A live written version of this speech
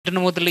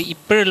മുഖത്തിൽ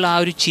ഇപ്പോഴുള്ള ആ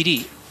ഒരു ചിരി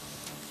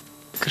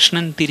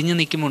കൃഷ്ണൻ തിരിഞ്ഞു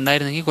നിൽക്കുമ്പോൾ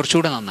ഉണ്ടായിരുന്നെങ്കിൽ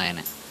കുറച്ചുകൂടെ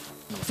നന്നായേനെ.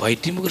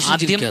 ഫൈറ്റ് ചെയ്യുമ്പോൾ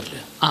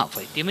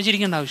ഫൈറ്റ് ചെയ്യുമ്പോൾ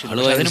ചിരിക്കേണ്ട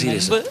ആവശ്യമില്ല. അതിന്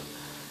മുമ്പ്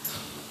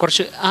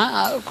കുറച്ച്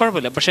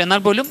കുഴപ്പമില്ല. പക്ഷെ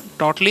എന്നാൽ പോലും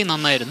ടോട്ടലി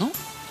നന്നായിരുന്നു.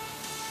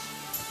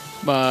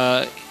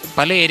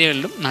 പല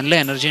ഏരിയകളിലും നല്ല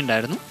എനർജി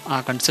ഉണ്ടായിരുന്നു. ആ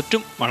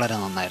കൺസെപ്റ്റും വളരെ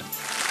നന്നായിരുന്നു.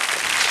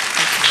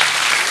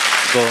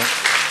 ഇപ്പോൾ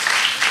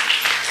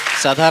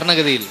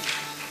സാധാരണഗതിയിൽ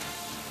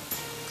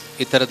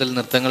ഇത്തരത്തിൽ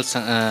നൃത്തങ്ങൾ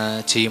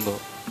ചെയ്യുമ്പോൾ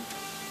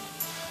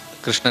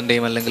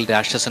കൃഷ്ണൻ്റെയും അല്ലെങ്കിൽ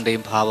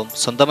രാക്ഷസൻ്റെയും ഭാവം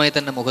സ്വന്തമായി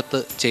തന്നെ മുഖത്ത്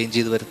ചേഞ്ച്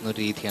ചെയ്ത് വരുന്ന ഒരു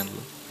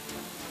രീതിയാണല്ലോ.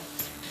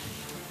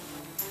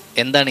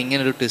 എന്താണ്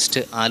ഇങ്ങനൊരു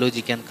ട്വിസ്റ്റ്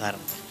ആലോചിക്കാൻ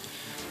കാരണം?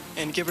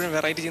 എനിക്കെപ്പോഴും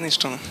വെറൈറ്റി ചെയ്യുന്ന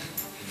ഇഷ്ടമാണ്.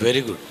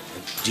 Very good.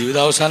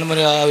 ജീവിതാവസാനം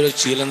വരെ ആ ഒരു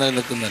ശീലം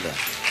നിലനിൽക്കുന്നില്ല.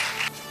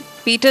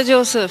 പീറ്റർ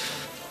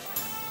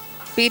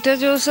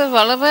ജോസഫ്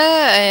വളരെ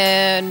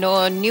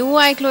ന്യൂ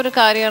ആയിട്ടുള്ള ഒരു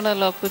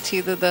കാര്യമാണല്ലോ അപ്പോൾ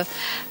ചെയ്തത്.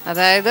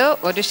 അതായത്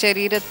ഒരു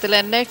ശരീരത്തിൽ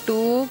തന്നെ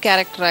 2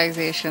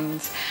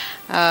 ക്യാരക്ടറൈസേഷൻസ്.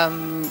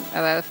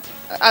 അതായത്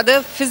അത്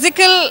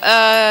ഫിസിക്കൽ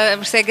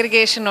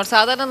സെഗ്രിഗേഷൻ.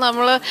 സാധാരണ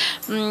നമ്മൾ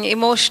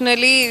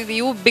emotionally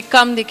you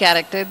become the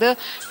character. ഇത്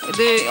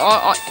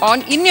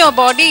in your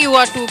body you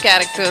are 2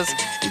 characters,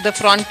 the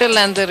frontal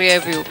and the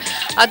rear view.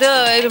 അത്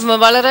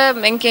വളരെ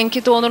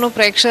എനിക്ക് തോന്നുന്നു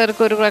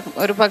പ്രേക്ഷകർക്ക്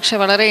ഒരു പക്ഷെ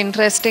വളരെ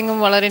ഇൻട്രസ്റ്റിങ്ങും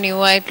വളരെ ന്യൂ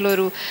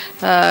ആയിട്ടുള്ളൊരു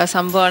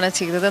സംഭവമാണ്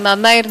ചെയ്തത്.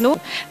 നന്നായിരുന്നു.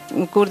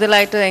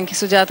 കൂടുതലായിട്ട് എനിക്ക്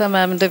സുജാത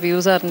മാമിൻ്റെ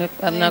വ്യൂസ്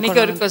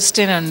എനിക്കൊരു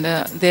ക്വസ്റ്റ്യൻ ഉണ്ട്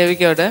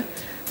ദേവികയോട്.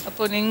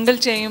 അപ്പോൾ നിങ്ങൾ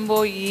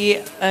ചെയ്യുമ്പോൾ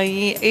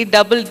ഈ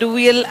ഡബിൾ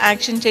ഡ്യൂയൽ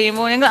ആക്ഷൻ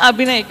ചെയ്യുമ്പോൾ നിങ്ങൾ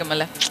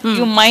അഭിനയിക്കുമല്ലേ,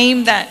 U mime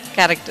the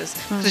characters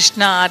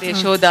Krishna R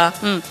Yashoda,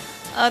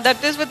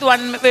 that is with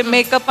one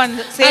makeup and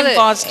same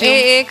costume.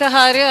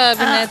 ഏകഹാര്യ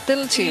അഭിനയത്തിൽ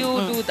you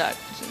do that.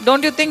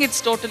 Don't you think it's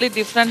totally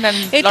different and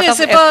lot of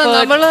effort? ഇപ്പോൾ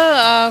നമ്മൾ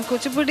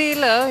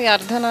കുച്ചിപ്പുടിയിൽ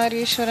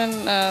അർദ്ധനാരീശ്വരൻ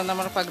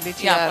നമ്മൾ പകുതി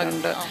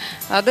ചെയ്യാറുണ്ട്.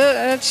 അത്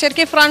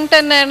ശരിക്കും ഫ്രണ്ട്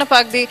തന്നെയാണ്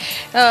പകുതി.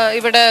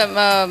 ഇവിടെ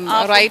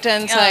റൈറ്റ്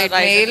ഹാൻഡ് സൈഡ്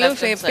മെയിലും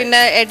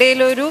പിന്നെ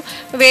ഇടയിലൊരു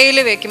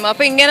വെയില് വെക്കും.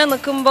 അപ്പൊ ഇങ്ങനെ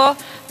നിൽക്കുമ്പോ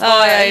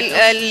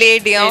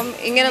ലേഡിയാവും,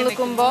 ഇങ്ങനെ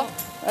നിൽക്കുമ്പോ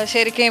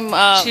ശരിക്കും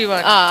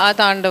ആ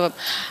താണ്ഡവം.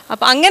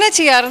 അപ്പൊ അങ്ങനെ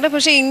ചെയ്യാറുണ്ട്.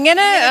 പക്ഷെ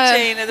ഇങ്ങനെ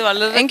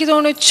എനിക്ക്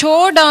തോന്നുന്നു ഷോ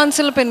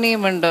ഡാൻസിൽ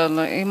പിന്നെയും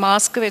ഉണ്ടോന്ന്, ഈ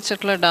മാസ്ക്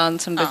വെച്ചിട്ടുള്ള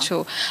ഡാൻസ് ഉണ്ട് ഷോ.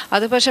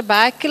 അത് പക്ഷെ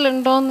ബാക്കിൽ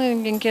ഉണ്ടോന്ന്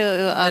എനിക്ക്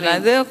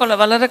അത്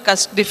വളരെ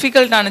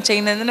ഡിഫിക്കൽട്ടാണ്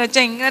ചെയ്യുന്നത്. എന്ന്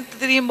വെച്ചാൽ ഇങ്ങനെ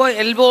തിരിയുമ്പോൾ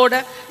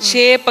എൽബോയുടെ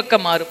ഷേപ്പ് ഒക്കെ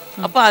മാറും.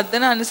 അപ്പൊ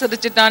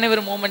അതിനനുസരിച്ചിട്ടാണ്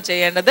ഇവർ മൂവ്മെന്റ്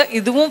ചെയ്യേണ്ടത്.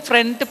 ഇതും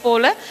ഫ്രണ്ട്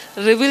പോലെ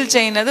റിവീൽ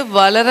ചെയ്യുന്നത്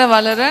വളരെ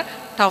വളരെ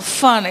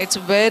ടഫാണ്.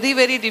 It's very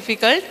very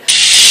difficult.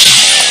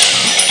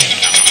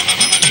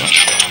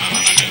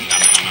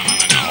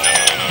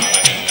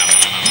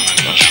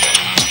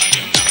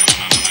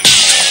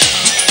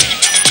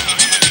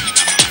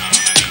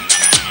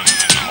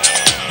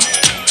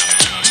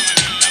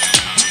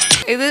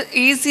 ഇത്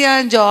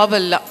ഈസിയായ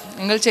ജോബല്ല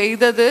നിങ്ങൾ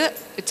ചെയ്തത്.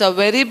 It's A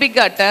very big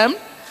attempt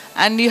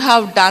and you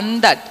have done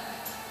that.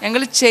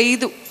 ഞങ്ങൾ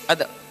ചെയ്തു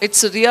അത്.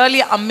 It's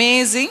really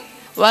amazing.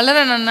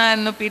 വളരെ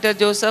നന്നായിരുന്നു Peter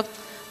Joseph.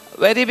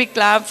 Very big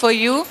clap for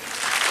you.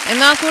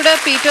 എന്നാൽ കൂടെ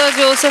പീറ്റർ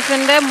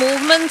ജോസഫിൻ്റെ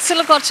മൂവ്മെൻറ്റ്സിൽ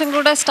കുറച്ചും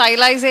കൂടെ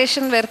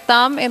സ്റ്റൈലൈസേഷൻ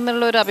വരുത്താം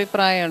എന്നുള്ളൊരു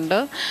അഭിപ്രായമുണ്ട്.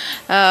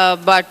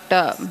 ബട്ട്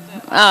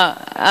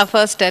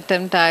ഫസ്റ്റ്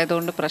അറ്റംപ്റ്റ്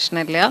ആയതുകൊണ്ട്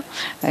പ്രശ്നമില്ല.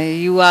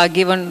 യു ആർ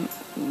ഗിവൺ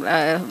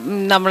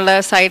നമ്മളുടെ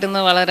സൈഡിൽ നിന്ന്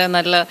വളരെ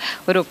നല്ല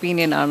ഒരു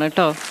ഒപ്പീനിയൻ ആണ്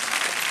കേട്ടോ.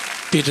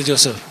 Peter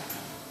Joseph,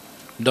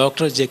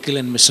 doctor ജെക്കിൽ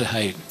and mister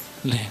hide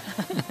അല്ലേ?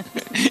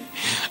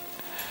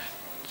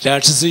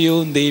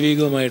 രാക്ഷസീയവും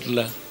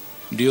ദൈവികവുമായിട്ടുള്ള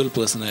dual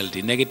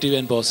personality, negative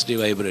and positive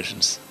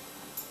vibrations,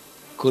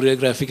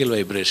 കൊറിയോഗ്രാഫിക്കൽ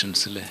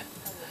vibrations അല്ലേ?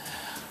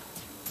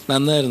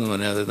 നന്നായിരുന്നു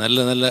മോനെ. അത് നല്ല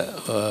നല്ല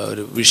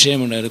ഒരു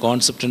വിഷയമുണ്ടായിരുന്നു,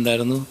 കോൺസെപ്റ്റ്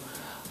ഉണ്ടായിരുന്നു.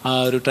 ആ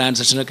ഒരു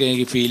ട്രാൻസാക്ഷനൊക്കെ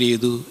എനിക്ക് ഫീൽ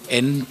ചെയ്തു.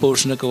 എൻ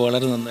പോർഷനൊക്കെ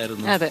വളരെ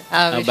നന്നായിരുന്നു.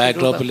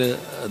 ബാക്ക്ഡ്രോപ്പിൽ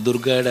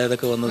ദുർഗയുടെ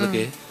അതൊക്കെ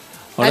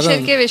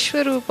വന്നതൊക്കെ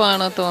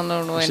വിശ്വരൂപമാണ്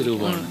തോന്നുന്നു.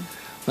 വിശ്വരൂപമാണ്.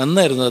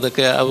 നന്നായിരുന്നു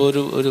അതൊക്കെ.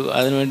 ഒരു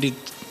അതിനുവേണ്ടി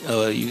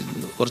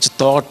കുറച്ച്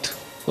തോട്ട്,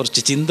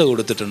 കുറച്ച് ചിന്ത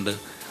കൊടുത്തിട്ടുണ്ട്.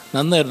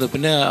 നന്നായിരുന്നു.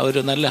 പിന്നെ ഒരു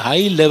നല്ല ഹൈ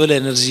ലെവൽ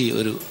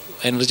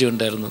എനർജി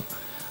ഉണ്ടായിരുന്നു.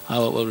 ആ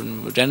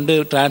 2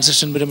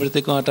 ട്രാൻസാക്ഷൻ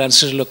വരുമ്പോഴത്തേക്കും ആ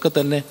ട്രാൻസാക്ഷനിലൊക്കെ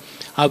തന്നെ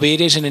ആ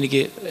വേരിയേഷൻ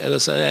എനിക്ക്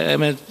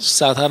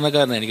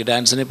സാധാരണക്കാരനാണ്. എനിക്ക്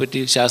ഡാൻസിനെ പറ്റി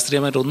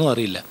ശാസ്ത്രീയമായിട്ടൊന്നും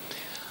അറിയില്ല.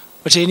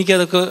 പക്ഷേ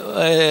എനിക്കതൊക്കെ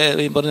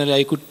പറഞ്ഞാൽ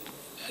ഐ കുഡ്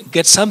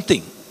ഗെറ്റ്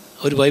സംതിങ്,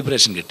 ഒരു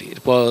വൈബ്രേഷൻ കിട്ടി.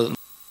 ഇപ്പോൾ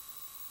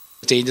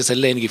ചേഞ്ചസ്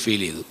എല്ലാം എനിക്ക്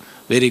ഫീൽ ചെയ്തു.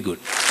 Very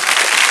good.